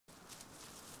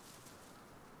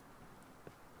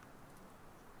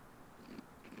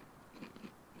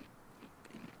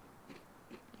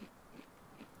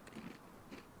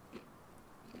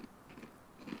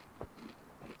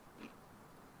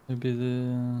Maybe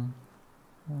the...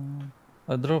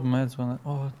 I dropped meds when I...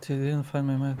 Oh, they didn't find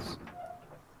my meds.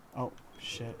 Oh,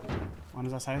 shit. One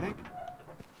is outside, I think?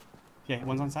 Yeah,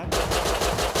 one's on side.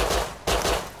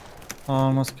 Oh,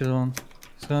 almost killed one.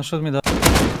 He's gonna shoot me down.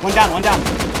 One down, one down.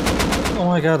 Oh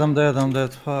my god, I'm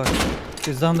dead, fuck.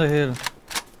 He's down the hill.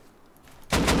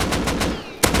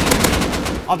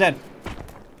 All dead.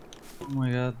 Oh my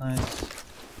god, nice.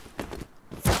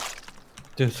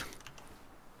 Dude,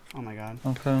 Oh my god.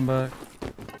 I'm coming back.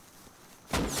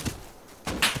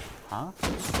 Huh?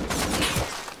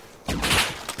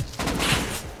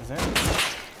 Is there?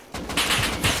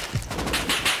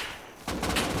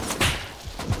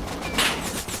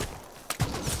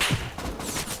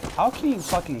 How can you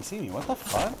fucking see me? What the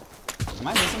fuck? Am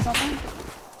I missing something?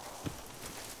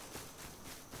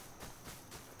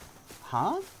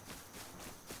 Huh?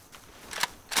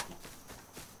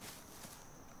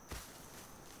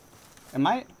 Am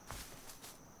I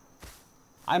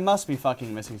must be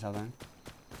fucking missing something.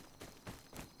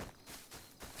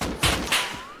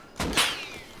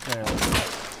 There it is.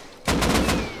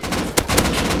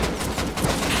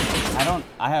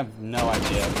 I have no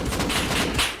idea.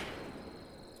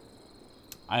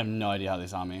 I have no idea how they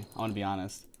saw me. I want to be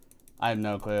honest. I have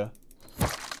no clue.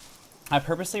 I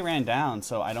purposely ran down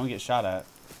so I don't get shot at.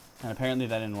 And apparently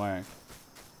that didn't work.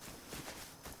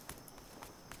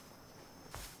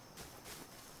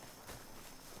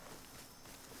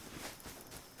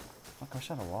 Fuck, I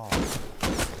shot a wall.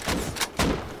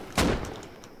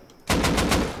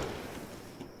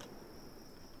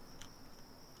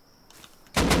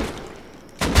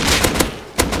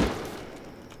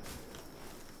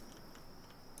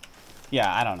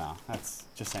 Yeah, I don't know. That's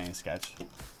just saying sketch.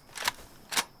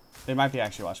 They might be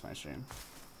actually watching my stream.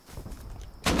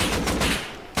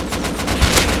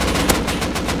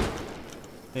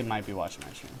 They might be watching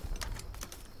my stream.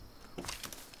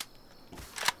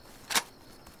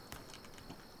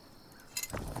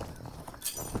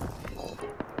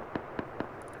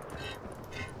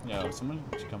 Yo, someone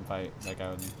should come fight that guy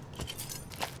with me.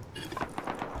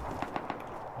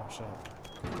 Oh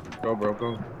shit. Go, bro,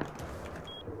 go.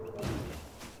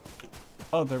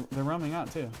 Oh, they're roaming out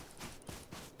too.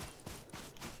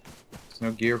 There's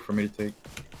no gear for me to take.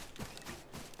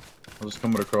 I'll just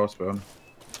come with a crossbow.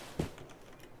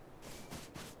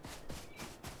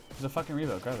 There's a fucking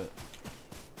reload, grab it.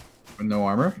 With no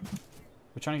armor?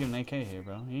 We're trying to get an AK here,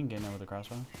 bro. You can get in there with a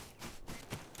crossbow.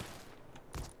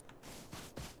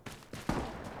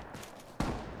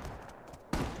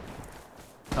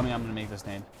 Tell me I'm gonna make this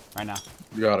nade right now.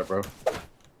 You got it, bro.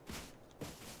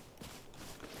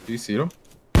 Do you see them?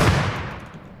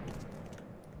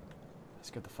 Let's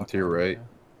get the fuck To your out of right. here.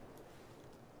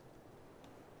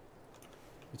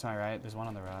 It's my right. There's one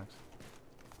on the rocks.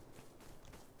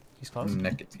 He's close.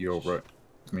 Neck it to your right.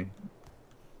 It's me.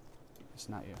 It's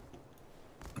not you.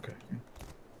 Okay.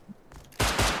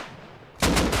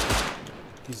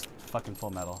 He's fucking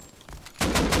full metal.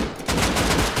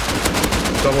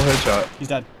 Double headshot. He's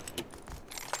dead.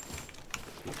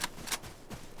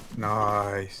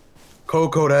 Nice.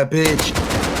 Coco, that bitch.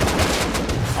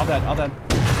 All dead. All dead.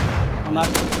 I'm not.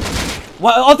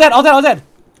 What? All dead. All dead. All dead.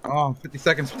 Oh, 50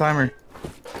 seconds for timer.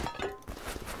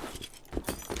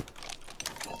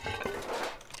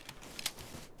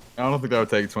 I don't think that would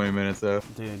take 20 minutes though.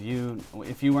 Dude,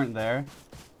 if you weren't there,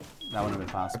 that wouldn't have been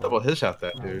I possible. double headshot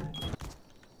that dude.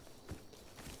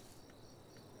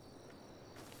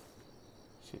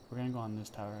 Shit, we're gonna go on this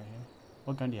tower right here.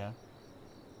 What gun do you have?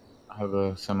 I have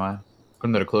a semi.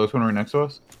 Couldn't that a close one right next to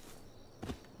us?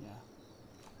 Yeah.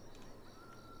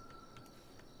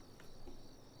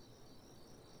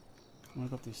 I'm gonna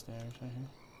go up these stairs right here.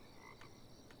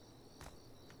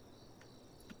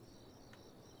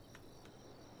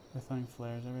 They're throwing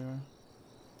flares everywhere.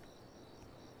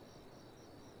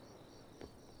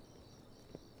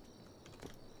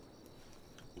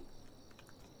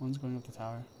 One's going up the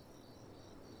tower.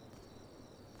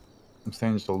 I'm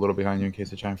staying just a little behind you in case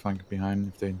they try and flank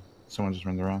behind if someone just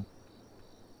runs around.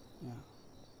 Yeah.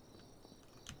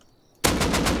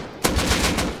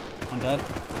 I'm dead.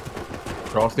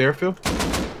 Cross the airfield?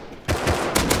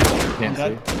 Can't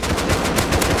dead. see.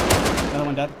 Another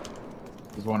one dead.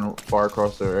 There's one far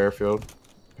across the airfield,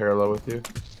 parallel with you.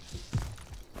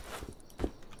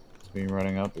 It's me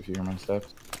running up if you hear my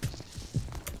steps.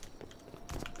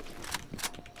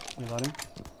 Reloading.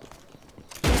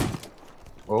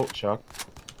 Oh, shock.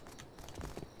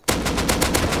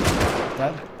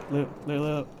 Dead. Loot. Loot.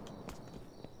 Loot.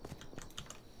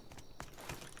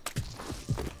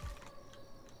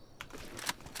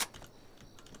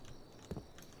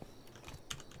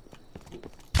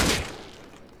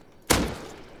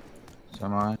 Semi.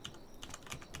 Am I?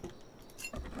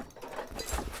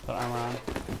 Put armor on.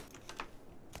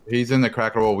 He's in the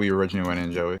cracker wall we originally went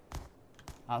in, Joey.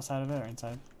 Outside of it or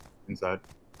inside? Inside.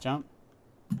 Jump.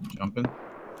 Jumping. Okay,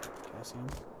 I see him.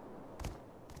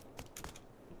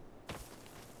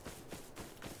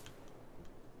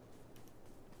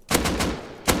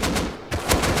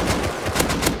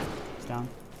 He's down.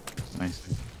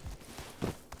 Nice.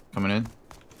 Coming in.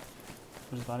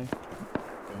 Where's his body?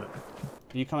 Yeah.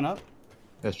 Are you coming up?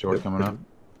 That's Jordan coming up.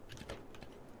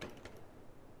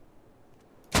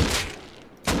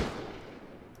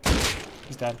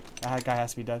 He's dead. That guy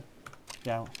has to be dead.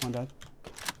 Yeah, one dead.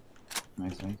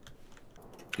 Nice. He's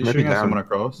Maybe shooting at down. someone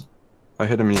across. I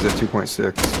hit him, he's at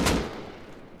 2.6.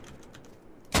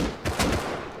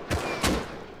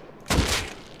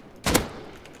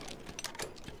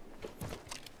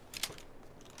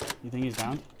 You think he's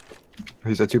down?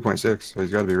 He's at 2.6, so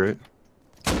he's gotta be right.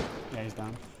 Yeah, he's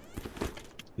down.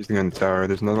 He's in the tower.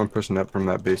 There's another one pushing up from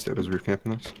that base that was roof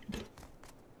camping us.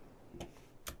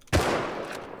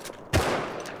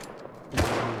 He's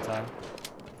going on the tower.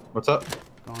 What's up?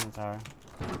 Go on the tower.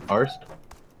 Ours?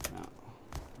 No.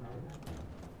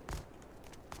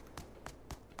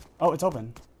 Oh, it's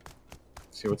open.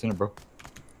 See what's in it, bro.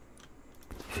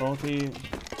 Bolty,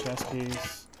 chest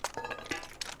piece,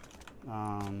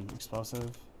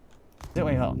 explosive.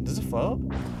 Wait, hold on. Does it float?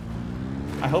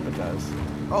 I hope it does.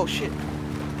 Oh shit.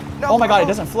 No, Oh my god, no. it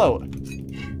doesn't float.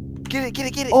 Get it, get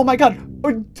it, get it. Oh my god.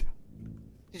 Did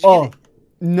you Oh, get it?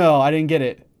 no, I didn't get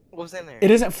it. What was in there? It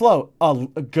doesn't float. Oh,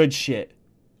 good shit.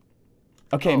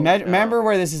 Okay, Oh, no. remember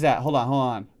where this is at. Hold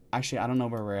on. Actually, I don't know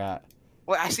where we're at.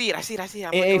 Wait, I see it. I'm gonna go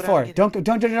down and AA4. get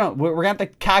Don't. We're gonna have to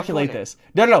calculate doing it. this.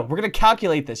 No. We're gonna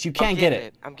calculate this. You can't get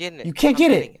it. I'm getting it. You can't I'm get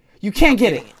getting it. You can't get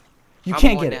getting it. You I'm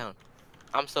can't going get it. down.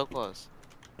 I'm so close.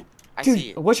 I see Dude,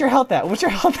 it. what's your health at? What's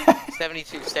your health at?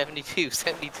 72, 72,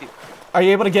 72. Are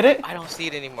you able to get it? I don't see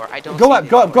it anymore. I don't Go see up, it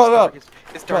go up, anymore. go up.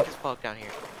 It's dark Go as fuck down here.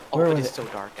 Oh, Where it was is it? so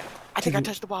dark down here. I think I Dude,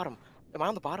 touched the bottom. Am I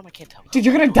on the bottom? I can't tell. Dude,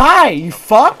 you're gonna die, you I'm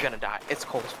fuck! gonna die. It's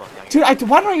cold as fuck down here. Dude,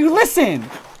 why don't you listen?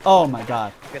 Oh my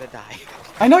god. I'm gonna die.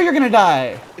 I know you're gonna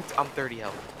die. I'm 30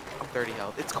 health. I'm 30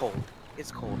 health. It's cold.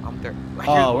 It's cold. I'm 30.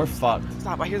 Oh, we're fucked.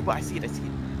 Stop. I hear the. I see it. I see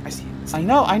it. I see it. I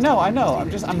know. Stay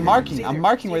I'm there, marking. stay I'm there,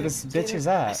 marking stay where there, this stay bitch there. is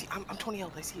I at. see. I'm 20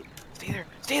 health. I see it. Stay there.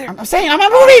 Stay there. I'm saying, I'm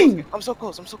not moving! I'm so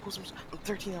close. I'm so close. I'm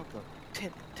 13 health though. 10,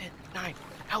 9.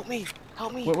 Help me.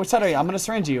 Help me. What side are you? I'm gonna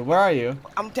syringe you. Where are you?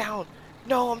 I'm down.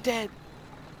 No, I'm dead.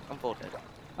 I'm full dead.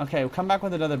 Okay, come back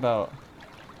with another boat.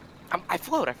 I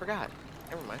float. I forgot.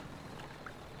 Never mind.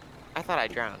 I thought I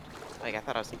drowned. Like, I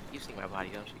thought I was. You see my body,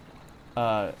 don't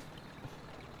you?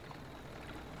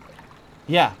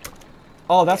 Yeah.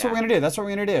 Oh, that's what Yeah. we're gonna do. That's what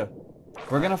we're gonna do.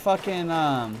 We're gonna fucking,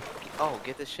 Oh,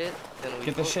 get the shit. Then we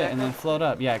get the float shit back and then up? float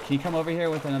up. Yeah, can you come over here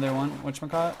with another one?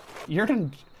 Whatchamacallit? You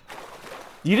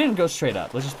didn't go straight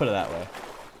up. Let's just put it that way.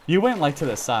 You went, like, to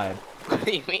the side. What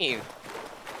do you mean?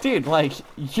 Dude, like,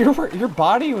 your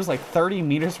body was, like, 30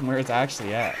 meters from where it's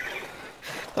actually at.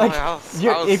 Like, I was if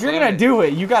you're gonna swimming. do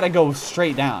it, you gotta go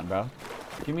straight down, bro.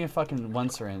 Give me a fucking one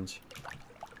syringe.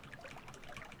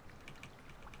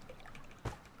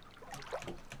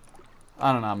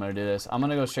 I don't know how I'm gonna do this. I'm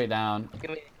gonna go straight down. Give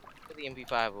me the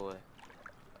MP5 boy.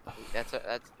 That's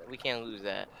we can't lose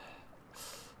that.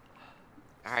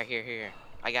 All right, here.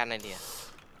 I got an idea.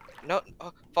 No,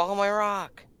 follow my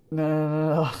rock.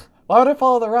 No. Why would I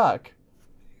follow the rock?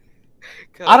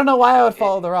 'Cause I don't know why I would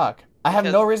follow the rock. I have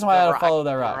no because reason why the I would follow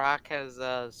that The rock. rock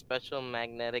has special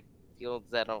magnetic fields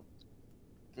that'll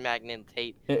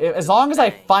magnetate. As long as I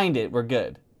Dang. find it, we're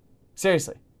good.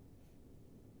 Seriously.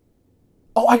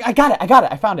 Oh, I got it. I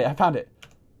found it.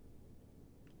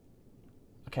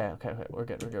 Okay. We're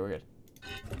good.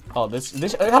 Oh,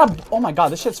 this. Oh my god,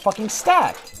 this shit's fucking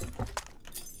stacked.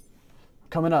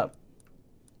 Coming up.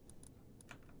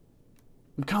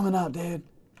 I'm coming up, dude.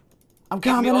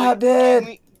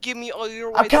 Give me all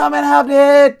your. I'm coming up,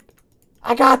 dude.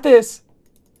 I got this.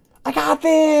 Got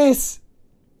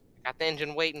the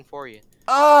engine waiting for you.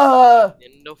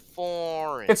 In the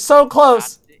foreign. It's so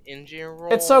close. Got the engine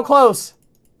roll. It's so close.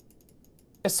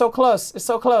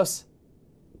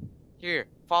 Here,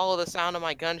 follow the sound of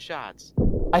my gunshots.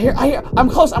 I hear. I'm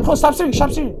close. Stop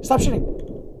shooting.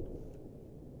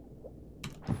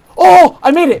 Oh,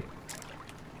 I made it.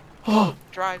 Oh.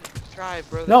 Drive,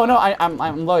 brother. No,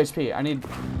 I'm low HP. I need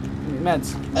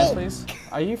meds, please.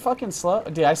 Are you fucking slow?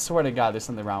 Dude, I swear to God, there's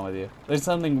something wrong with you. There's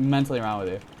something mentally wrong with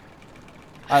you.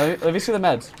 Alright, let me see the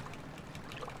meds.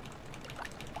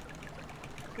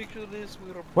 Picture this.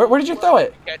 Where did you throw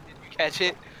it? Did you catch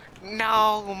it?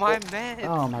 No, my meds.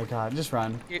 Oh my god, just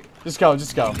run. Just go,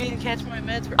 just go. You didn't catch my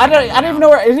meds. I don't even know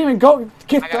where. It didn't even go.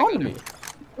 Get I gotta thrown go to me. there.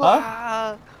 Huh?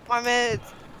 Ah, my meds.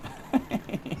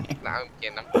 Nah, I'm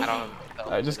kidding. I don't have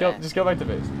Alright, just go back to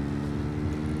base.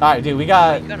 Alright, dude, we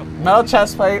got You got a metal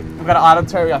chest plate, we got an auto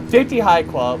turret, we got 50 high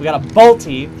qual, we got a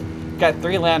bolty, we got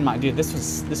 3 landmine. Dude, this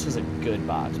was a good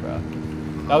box, bro.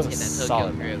 That was a Get that Tokyo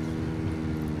solid. Drift.